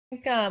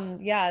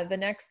yeah, the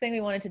next thing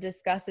we wanted to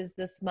discuss is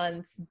this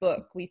month's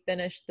book. We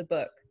finished the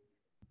book.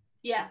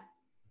 Yeah.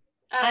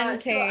 So I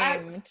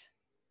Untamed.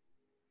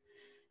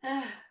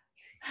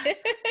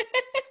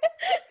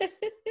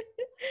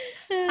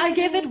 I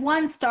give it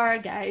 1 star,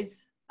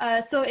 guys.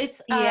 So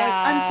it's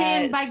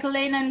Untamed by Yes.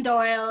 Glennon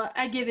Doyle.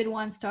 I give it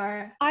 1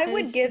 star. I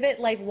would It's give it just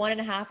like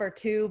 1.5 or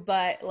 2,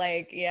 but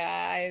like,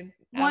 yeah,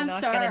 I'm one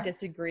not gonna star.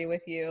 disagree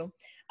with you.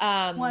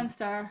 One Um,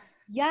 star.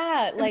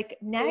 yeah, like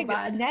So Neg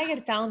bad. Neg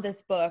had found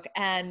this book,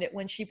 and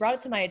when she brought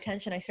it to my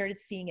attention, I started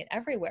seeing it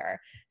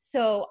everywhere.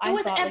 So It I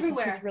was thought like this is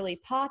everywhere. really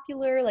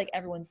popular, like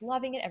everyone's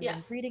loving it, Yeah.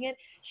 everyone's reading it.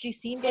 She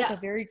seemed like Yeah. a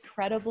very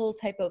credible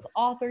type of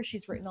author.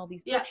 She's written all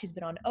these Yeah. books, she's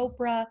been on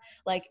Oprah.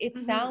 Like it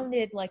Mm-hmm.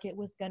 sounded like it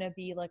was gonna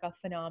be like a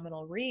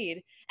phenomenal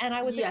read. And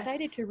I was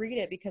excited Yes. to read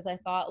it because I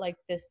thought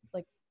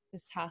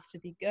this has to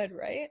be good,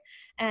 right?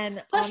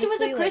 And Plus, she was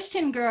a honestly, like,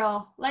 Christian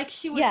girl. Like,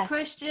 she was yes,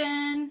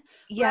 Christian,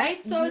 yep,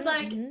 right? So it's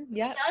like, yep,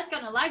 you guys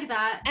gonna like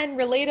that. and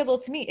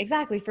relatable to me,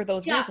 exactly, for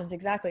those Yeah. reasons,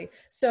 exactly.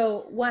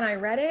 So when I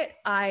read it,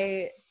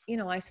 I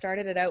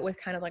started it out with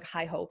kind of like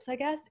high hopes, I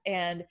guess,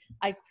 and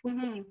I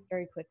Mm-hmm.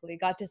 very quickly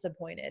got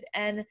disappointed.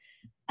 And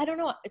I don't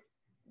know, it's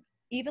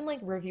even like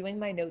reviewing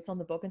my notes on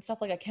the book and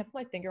stuff, like I can't put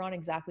my finger on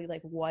exactly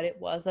like what it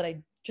was that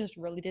I just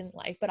really didn't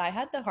like, but I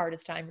had the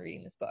hardest time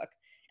reading this book.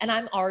 And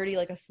I'm already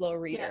like a slow Yeah.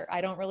 reader. I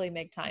don't really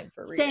make time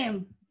for reading.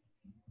 Same.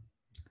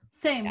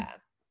 Same. Yeah.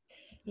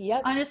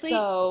 Yep. Honestly,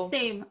 So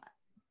same.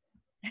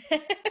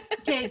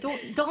 Okay,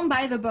 don't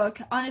buy the book.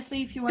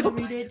 Honestly, if you want to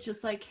read it,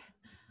 just like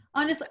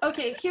honestly,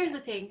 okay, here's the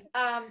thing.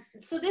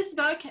 So this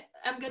book,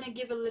 I'm gonna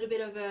give a little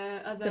bit of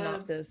a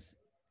synopsis.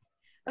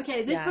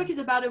 okay, this Yeah. book is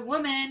about a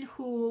woman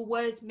who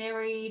was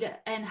married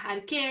and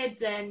had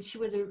kids, and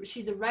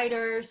she's a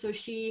writer, so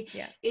she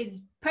Yeah.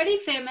 is pretty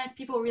famous.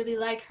 People really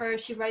like her.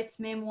 She writes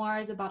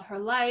memoirs about her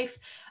life.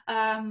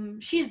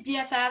 She's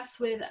BFFs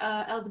with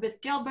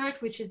Elizabeth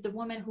Gilbert, which is the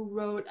woman who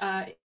wrote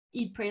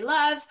Eat, Pray,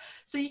 Love.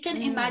 So you can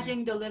Mm.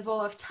 imagine the level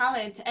of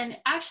talent.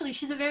 And actually,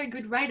 she's a very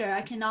good writer.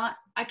 I cannot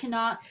like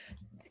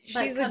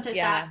She's a contest that.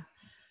 yeah,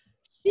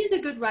 She's a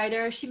good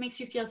writer. She makes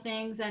you feel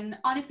things. And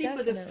honestly,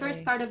 for the first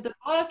definitely. part of the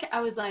book,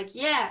 I was like,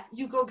 yeah,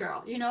 you go,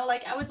 girl.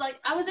 Like I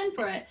was in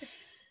for it.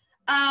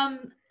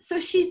 So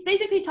she's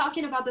basically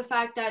talking about the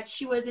fact that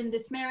she was in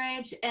this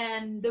marriage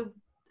and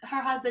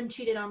her husband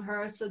cheated on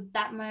her. So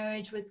that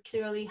marriage was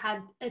clearly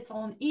had its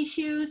own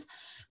issues,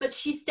 but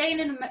she stayed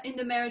in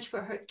the marriage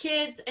for her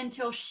kids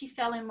until she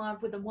fell in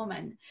love with a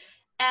woman.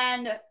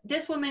 And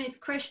this woman is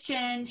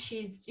Christian.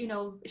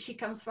 She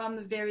comes from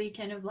a very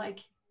kind of like,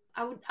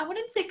 I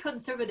wouldn't say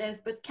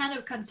conservative, but kind of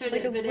Like a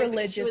conservative, because she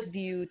religious was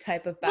view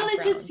type of religious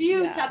background.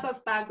 view Yeah. type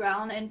of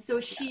background. And so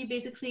Yeah. she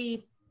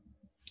basically,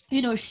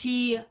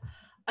 she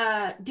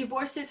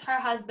divorces her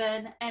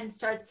husband and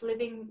starts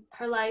living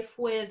her life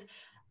with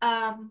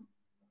um,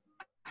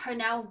 her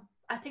now,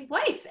 I think,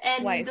 wife.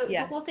 And Wife, the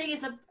whole yes.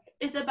 thing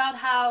is about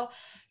how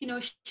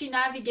she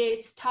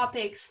navigates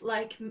topics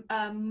like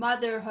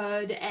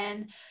motherhood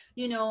and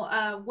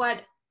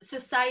what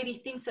society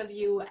thinks of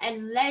you,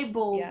 and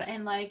labels, Yeah.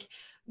 and like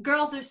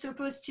girls are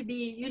supposed to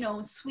be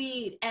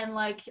sweet and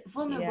like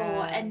vulnerable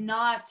Yeah. and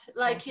not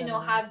like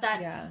Definitely. have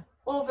that Yeah.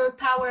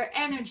 overpower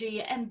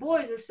energy, and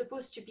boys are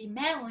supposed to be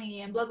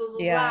manly and blah blah blah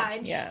Yeah. blah.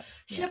 And Yeah.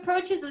 she Yeah.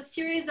 approaches a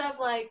series of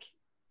like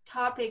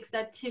topics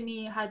that to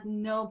me had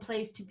no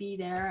place to be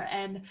there.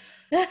 And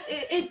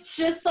it's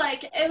just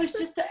like it was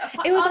just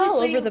It was all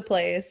honestly, over the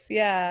place. it was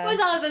Yeah.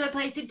 all over the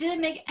place. It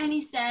didn't make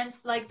any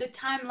sense. Like the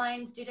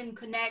timelines didn't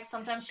connect.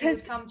 Sometimes she would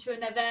Cause come to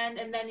an event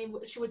and then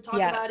she would talk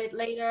yeah. about it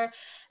later.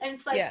 And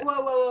it's like, Yeah.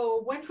 whoa, whoa,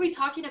 whoa. Weren't we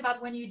talking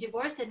about when you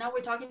divorced and now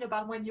we're talking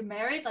about when you're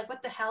married? Like,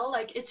 what the hell?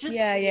 Like, it's just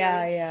Yeah,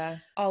 yeah, weird. yeah.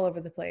 All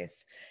over the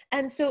place.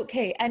 And so,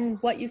 okay,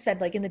 and what you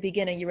said, like in the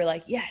beginning, you were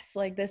like, yes,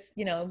 like this,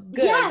 good, like,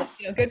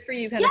 Yes. good for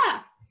you kind of thing.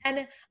 Yeah.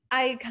 And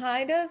I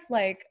kind of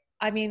like,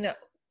 I mean,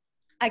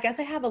 I guess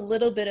I have a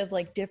little bit of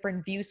like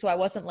different views, so I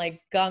wasn't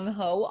like gung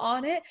ho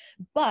on it,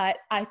 but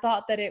I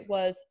thought that it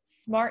was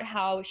smart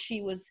how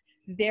she was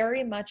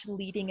very much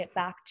leading it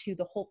back to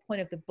the whole point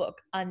of the book,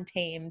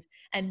 Untamed,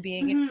 and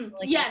being Mm-hmm.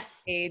 like in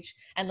Yes. age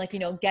and like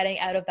getting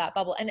out of that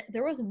bubble. And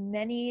there was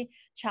many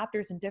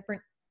chapters and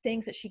different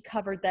things that she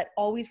covered that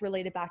always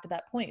related back to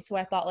that point. So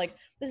I thought like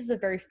this is a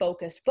very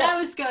focused book. That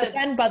was But good.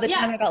 then by the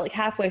time Yeah. I got like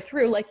halfway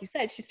through, like you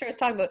said, she starts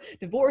talking about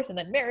divorce and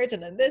then marriage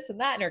and then this and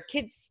that and her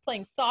kids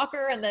playing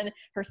soccer and then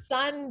her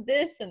son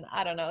this, and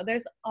I don't know.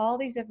 There's all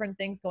these different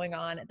things going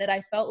on that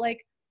I felt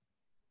like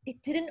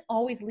it didn't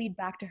always lead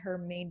back to her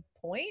main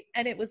point.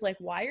 And it was like,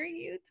 why are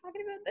you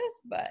talking about this?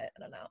 But I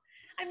don't know.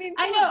 I mean,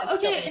 I some of know. it's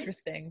still Okay.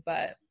 interesting,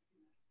 but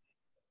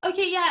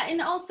Okay, yeah,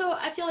 and also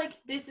I feel like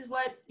this is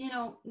what,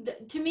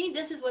 to me,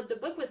 this is what the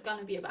book was going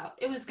to be about.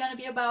 It was going to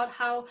be about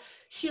how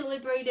she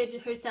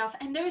liberated herself.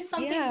 And there's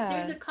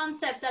yeah. a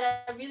concept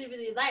that I really,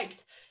 really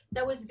liked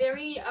that was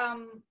very,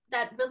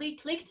 that really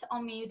clicked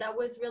on me. That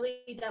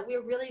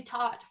we're really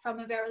taught from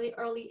a very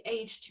early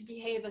age to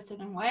behave a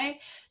certain way,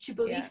 to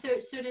believe Yeah.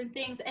 certain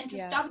things, and to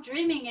Yeah. stop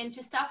dreaming and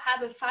to stop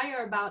have a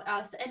fire about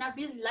us. And I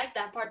really like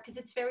that part because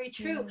it's very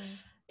true. Yeah.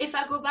 if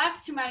I go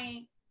back to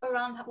my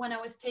around when I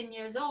was 10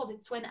 years old,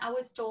 it's when I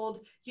was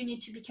told you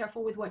need to be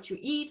careful with what you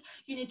eat,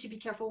 you need to be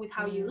careful with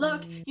how you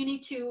look, you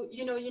need to,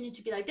 you know, you need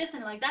to be like this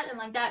and like that and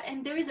like that.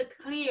 And there is a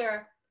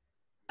clear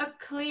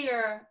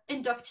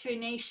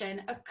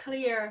indoctrination, a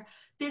clear,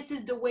 this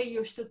is the way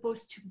you're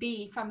supposed to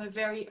be from a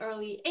very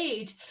early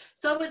age.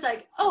 So I was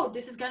like, oh,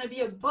 this is going to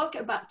be a book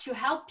about to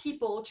help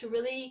people to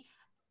really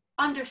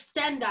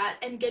understand that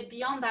and get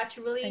beyond that,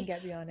 to really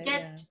get beyond it,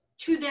 get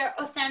to their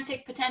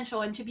authentic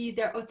potential and to be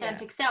their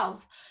authentic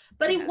selves.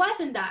 But it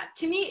wasn't that.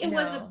 To me, it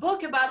was a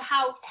book about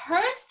how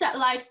her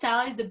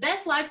lifestyle is the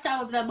best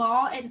lifestyle of them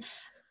all, and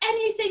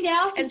anything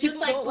else is just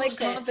like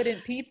bullshit. Like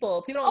confident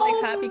people. People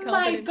don't like happy,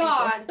 confident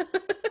people.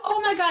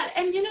 Oh my God.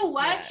 And you know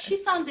what? She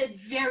sounded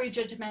very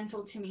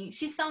judgmental to me.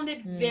 She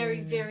sounded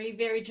very, very,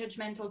 very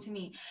judgmental to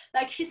me.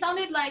 Like, she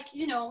sounded like,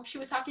 you know, she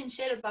was talking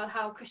shit about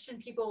how Christian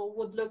people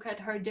would look at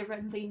her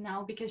differently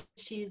now because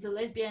she's a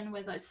lesbian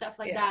with stuff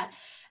like that.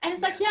 And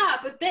it's like, yeah,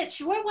 but bitch,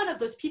 you were one of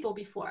those people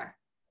before.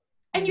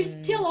 And you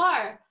still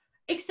are.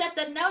 Except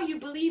that now you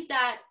believe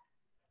that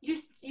you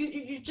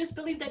just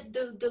believe that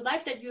the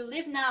life that you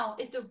live now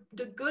is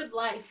the good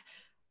life,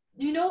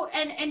 you know,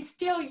 and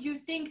still you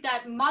think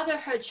that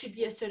motherhood should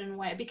be a certain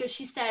way because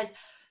she says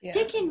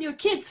taking your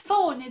kid's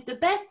phone is the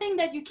best thing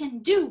that you can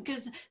do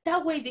because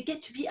that way they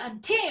get to be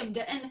untamed,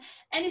 and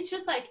it's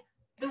just like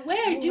the way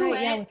I do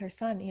it with her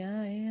son.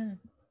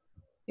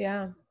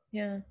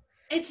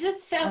 It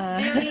just felt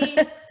very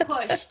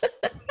pushed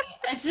to me.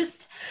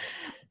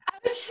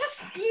 I was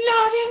just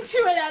not into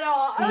it at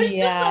all. I was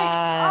just like,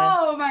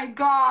 oh my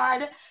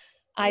God.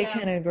 I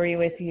can agree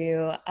with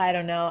you. I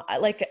don't know.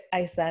 Like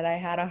I said, I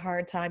had a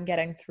hard time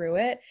getting through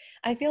it.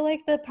 I feel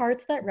like the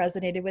parts that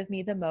resonated with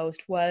me the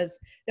most was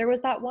there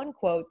was that one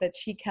quote that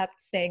she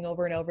kept saying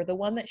over and over. The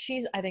one that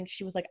I think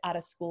she was like out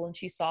of school and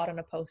she saw it on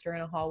a poster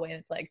in a hallway and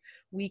it's like,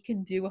 we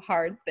can do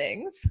hard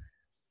things.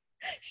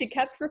 She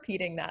kept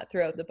repeating that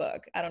throughout the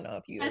book. I don't know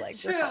if you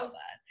recall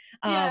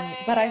that.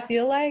 But I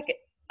feel like,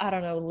 I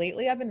don't know,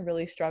 lately I've been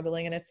really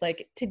struggling, and it's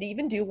like to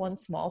even do one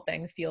small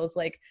thing feels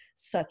like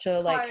such a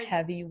like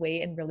heavy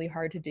weight and really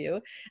hard to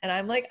do. And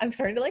I'm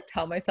starting to like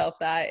tell myself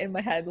that in my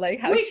head, like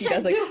how she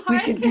does, like, we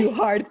can do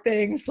hard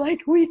things,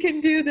 like we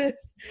can do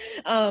this.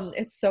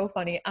 It's so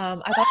funny. I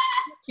thought it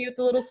was cute,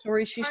 the little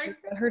story she shared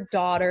about her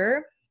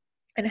daughter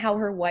and how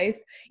her wife,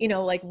 you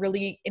know, like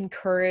really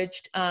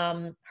encouraged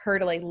her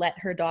to like let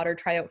her daughter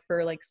try out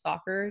for like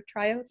soccer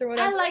tryouts or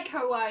whatever. I like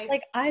her wife.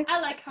 Like I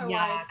like her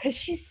wife because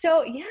she's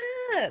so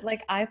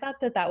like I thought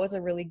that was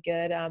a really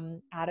good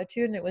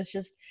attitude, and it was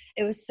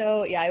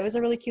so it was a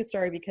really cute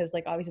story because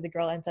like obviously the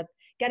girl ends up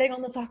getting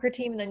on the soccer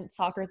team, and then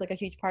soccer is like a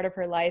huge part of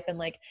her life, and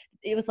like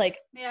it was like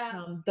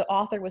the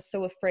author was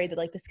so afraid that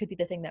like this could be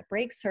the thing that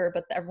breaks her,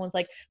 but everyone's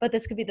like, but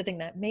this could be the thing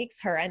that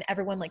makes her, and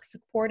everyone like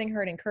supporting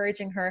her and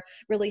encouraging her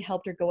really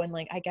helped her go and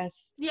like I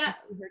guess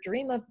pursue her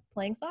dream of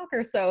playing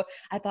soccer. So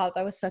I thought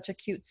that was such a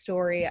cute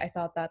story. I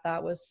thought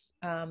that was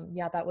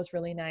that was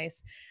really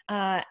nice.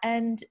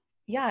 And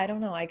I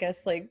don't know, I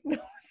guess like those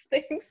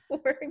things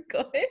were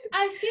good.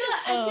 I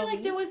feel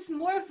like there was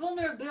more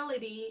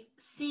vulnerability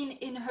seen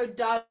in her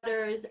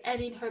daughters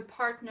and in her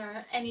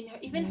partner and in her,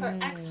 even her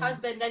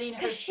ex-husband, than in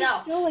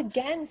herself. She's so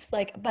against,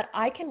 like, but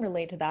I can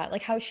relate to that,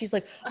 like how she's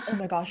like, oh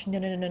my gosh,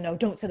 no,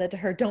 don't say that to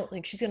her, don't,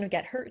 like, she's gonna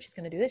get hurt, she's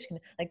gonna do this,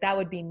 like that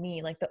would be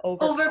me, like the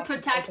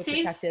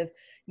overprotective.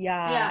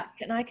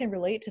 And I can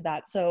relate to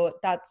that. So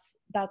that's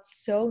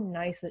so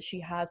nice that she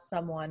has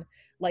someone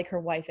like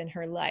her wife in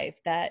her life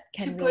that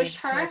can really push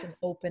her and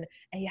open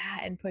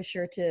and push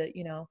her to,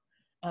 you know,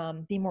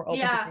 be more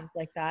open to things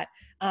like that.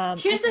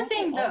 Here's the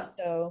thing though.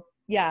 Also,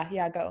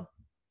 go.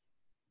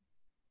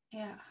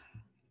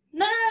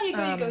 No, you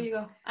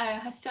go.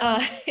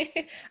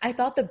 I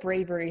thought the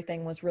bravery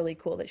thing was really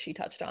cool that she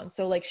touched on.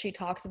 So like she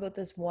talks about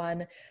this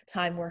one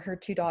time where her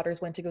two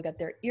daughters went to go get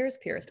their ears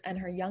pierced, and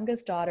her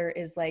youngest daughter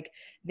is like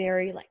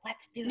very like,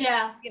 let's do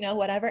it, you know,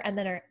 whatever. And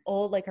then her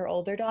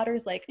older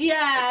daughter's like,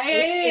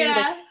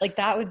 like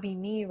that would be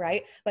me,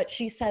 right? But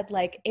she said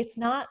like, it's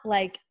not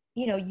like,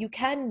 you know, you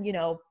can, you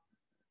know,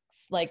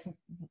 like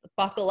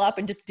buckle up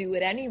and just do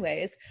it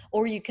anyways,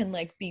 or you can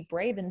like be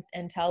brave and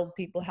tell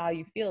people how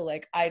you feel,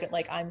 like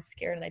I'm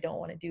scared and I don't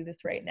want to do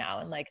this right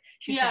now. And like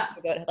she's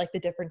talking about like the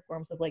different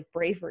forms of like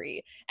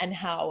bravery, and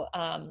how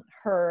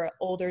her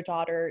older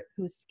daughter,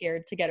 who's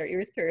scared to get her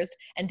ears pierced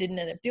and didn't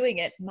end up doing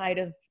it, might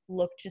have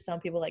looked to some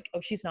people like,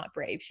 oh, she's not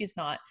brave, she's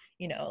not,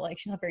 you know, like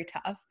she's not very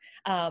tough,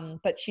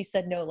 but she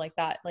said no, like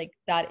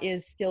that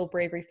is still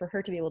bravery for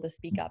her to be able to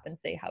speak up and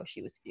say how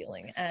she was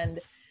feeling. And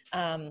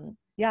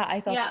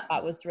I thought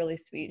that was really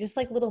sweet. Just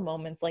like little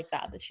moments like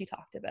that she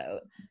talked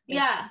about.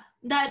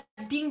 That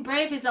being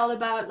brave is all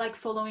about like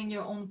following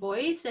your own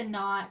voice and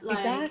not like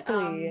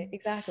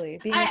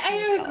exactly.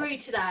 I agree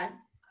to that.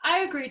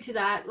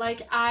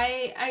 Like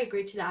I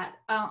agree to that.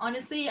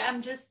 Honestly,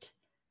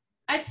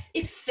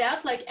 it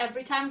felt like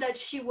every time that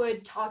she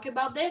would talk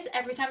about this,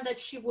 every time that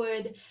she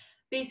would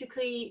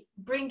basically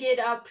bring it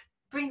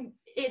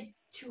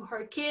to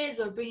her kids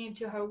or bring it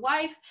to her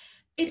wife,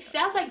 it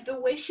felt like the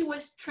way she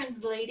was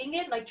translating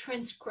it, like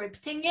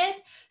transcripting it,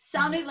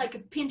 sounded like a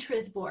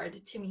Pinterest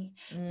board to me.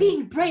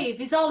 Being brave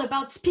is all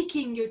about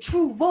speaking your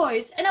true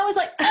voice. And I was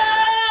like,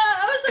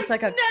 I was like, it's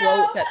like a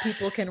no. quote that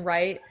people can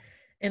write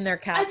in their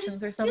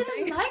captions or something.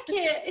 I didn't like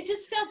it. It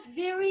just felt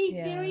very,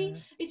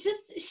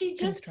 she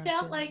just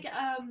felt like,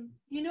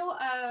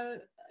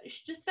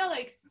 she just felt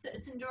like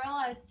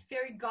Cinderella's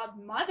fairy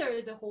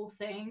godmother the whole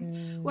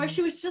thing, where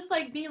she was just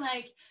like being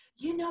like,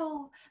 you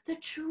know, the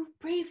true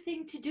brave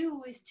thing to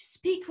do is to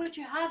speak what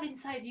you have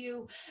inside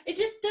you. It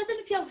just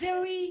doesn't feel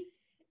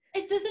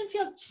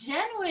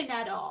genuine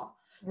at all.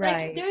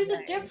 Right. Like there's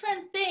a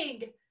different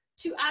thing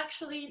to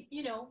actually,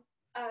 you know,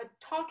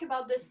 talk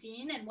about the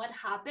scene and what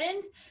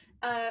happened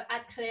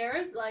at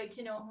Claire's, like,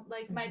 you know,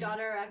 like my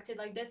daughter acted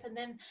like this, and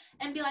then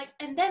be like,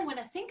 and then when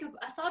I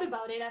thought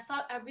about it,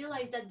 I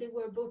realized that they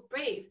were both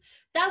brave.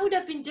 That would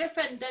have been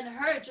different than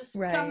her just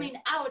coming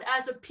out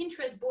as a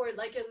Pinterest board,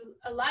 like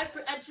a live.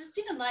 I just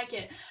didn't like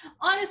it.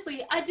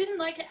 Honestly, I didn't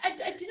like it.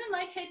 I didn't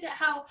like it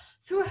how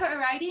through her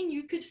writing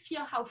you could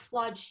feel how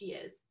flawed she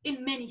is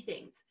in many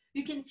things.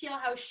 You can feel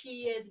how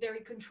she is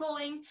very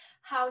controlling,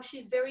 how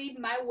she's very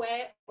my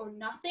way or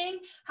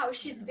nothing, how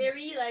she's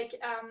very like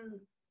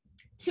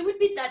she would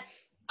be that,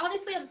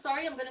 honestly, I'm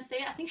sorry, I'm gonna say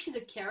it, I think she's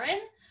a Karen.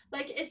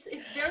 Like it's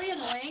very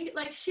annoying.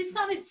 Like she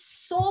sounded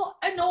so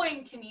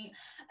annoying to me.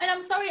 And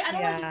I'm sorry, I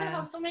don't understand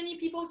how so many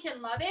people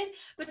can love it,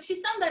 but she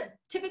sounded that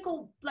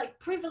typical like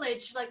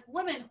privileged like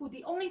woman who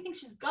the only thing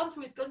she's gone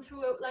through is gone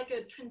through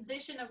a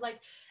transition of like,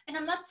 and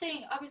I'm not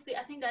saying, obviously,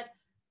 I think that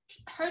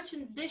her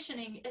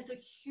transitioning is a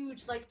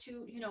huge like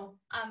to, you know,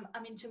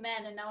 I'm into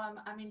men and now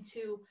I'm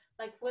into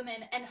like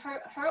women, and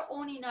her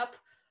owning up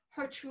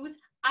her truth.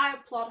 I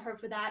applaud her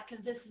for that,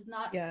 because this is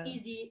not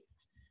easy,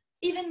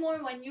 even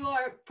more when you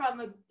are from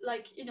a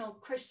like, you know,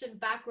 Christian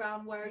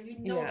background where you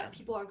know that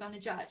people are going to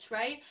judge,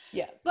 right?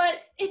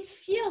 But it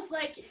feels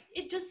like,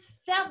 it just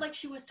felt like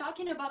she was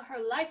talking about her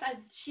life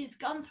as she's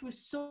gone through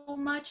so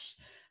much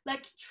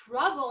like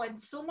trouble and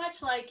so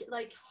much like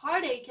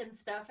heartache and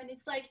stuff, and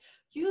it's like,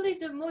 you live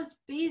the most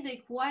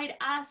basic white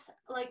ass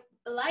like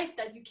life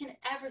that you can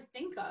ever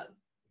think of,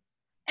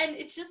 and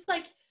it's just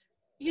like,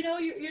 you know,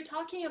 you're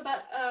talking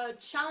about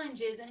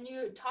challenges, and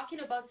you're talking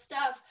about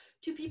stuff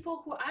to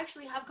people who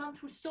actually have gone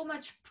through so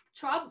much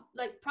trouble,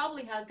 like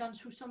probably has gone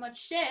through so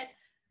much shit,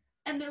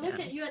 and they look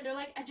at you and they're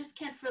like, I just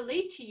can't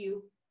relate to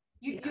you.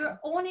 You're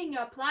owning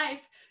up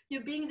life,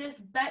 you're being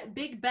this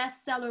big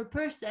bestseller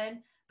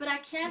person, but I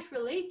can't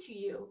relate to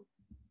you.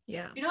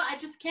 You know, I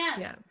just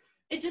can't.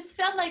 It just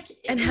felt like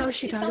how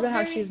she talked about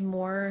how she's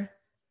more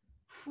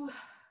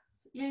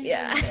she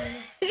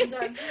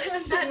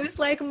was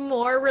like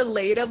more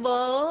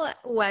relatable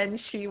when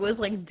she was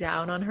like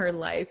down on her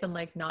life and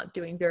like not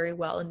doing very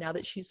well, and now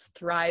that she's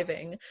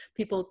thriving,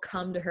 people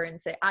come to her and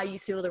say, I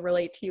used to be able to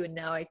relate to you and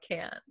now I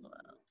can't.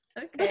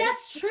 Okay. But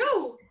that's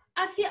true.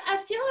 I feel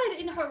it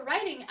in her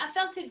writing. I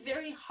felt it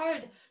very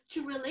hard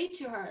to relate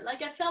to her.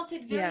 Like I felt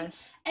it very,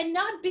 and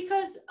not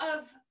because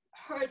of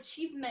her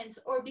achievements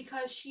or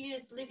because she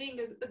is living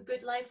a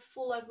good life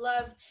full of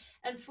love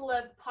and full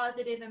of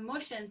positive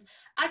emotions.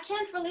 I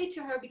can't relate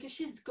to her because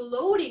she's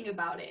gloating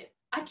about it.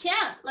 I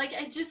can't. Like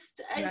I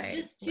just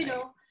you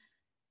know,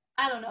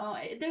 I don't know.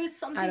 There was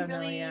something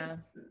really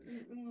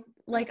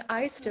like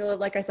I still,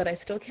 like I said, I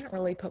still can't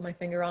really put my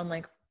finger on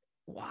like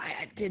why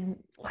I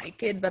didn't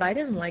like it, but I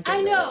didn't like it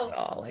really at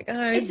all. Like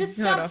I just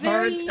had a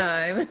hard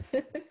time.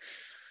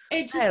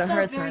 It just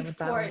felt very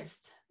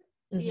forced.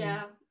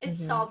 It's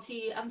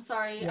salty. I'm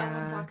sorry. I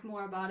won't talk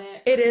more about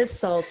it. It is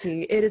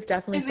salty. It is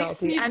definitely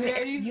salty. And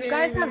if you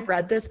guys have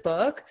read this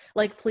book,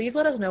 like, please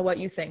let us know what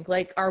you think.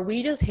 Like, are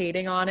we just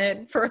hating on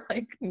it for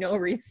like no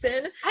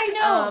reason? I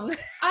know.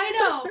 I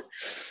know.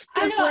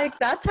 Because like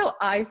that's how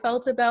I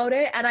felt about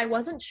it, and I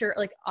wasn't sure.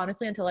 Like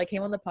honestly, until I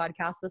came on the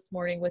podcast this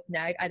morning with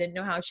Neg, I didn't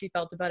know how she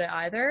felt about it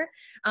either.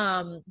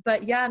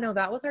 But yeah, no,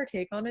 that was our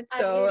take on it.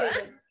 So.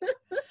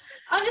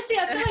 Honestly,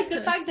 I feel like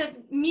the fact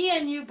that me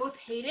and you both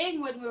hating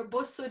when we're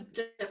both so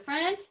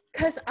different.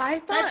 Because I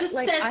thought,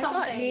 I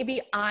thought maybe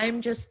I'm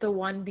just the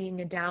one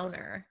being a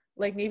downer.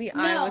 Like maybe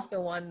I was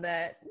the one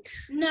that.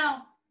 No.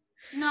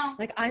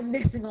 Like I'm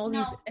missing all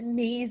these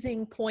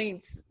amazing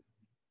points.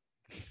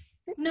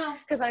 No.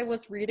 Because I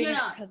was reading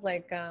it because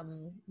like,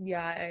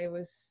 I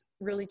was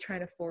really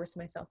trying to force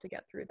myself to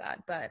get through that.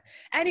 But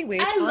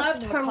anyways, I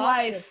loved her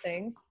wife.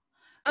 Things.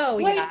 Oh,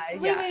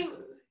 wait.